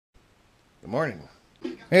Good morning.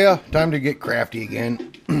 Yeah, time to get crafty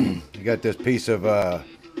again. You got this piece of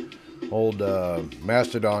old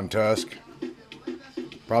mastodon tusk.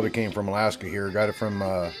 Probably came from Alaska here. Got it from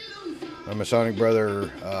my Masonic brother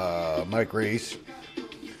Mike Reese.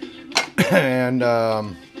 And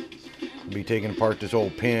I'll be taking apart this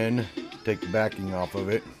old pin, take the backing off of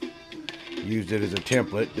it. Used it as a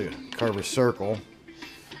template to carve a circle.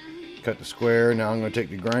 Cut the square. Now I'm going to take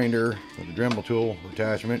the grinder with the Dremel tool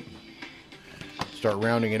attachment, start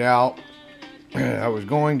rounding it out. I was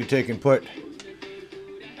going to take and put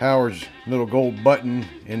Howard's little gold button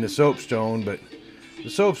in the soapstone, but the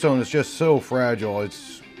soapstone is just so fragile.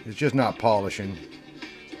 It's just not polishing,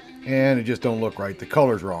 and it just don't look right. The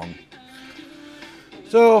color's wrong.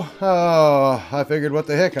 So I figured, what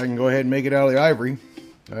the heck, I can go ahead and make it out of the ivory.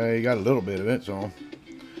 I got a little bit of it, so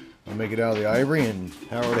I'll make it out of the ivory, and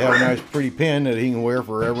Howard will have a nice pretty pin that he can wear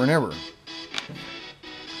forever and ever.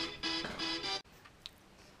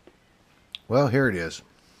 Well, here it is.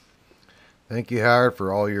 Thank you, Howard,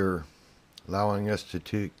 for all your allowing us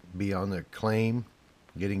to be on the claim,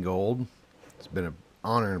 getting gold. It's been an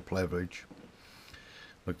honor and privilege.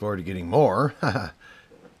 Look forward to getting more.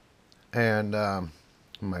 And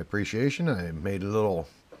my appreciation, I made a little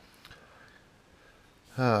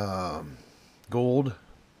gold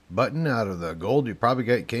button out of the gold you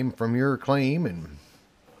probably came from your claim, and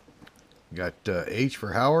got H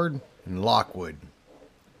for Howard and Lockwood,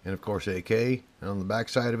 and of course AK. And on the back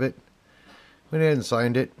side of it, went ahead and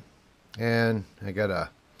signed it, and I got a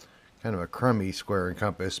kind of a crummy square and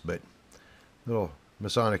compass, but little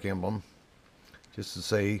Masonic emblem, just to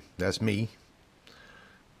say that's me.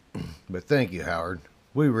 But thank you, Howard.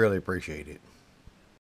 We really appreciate it.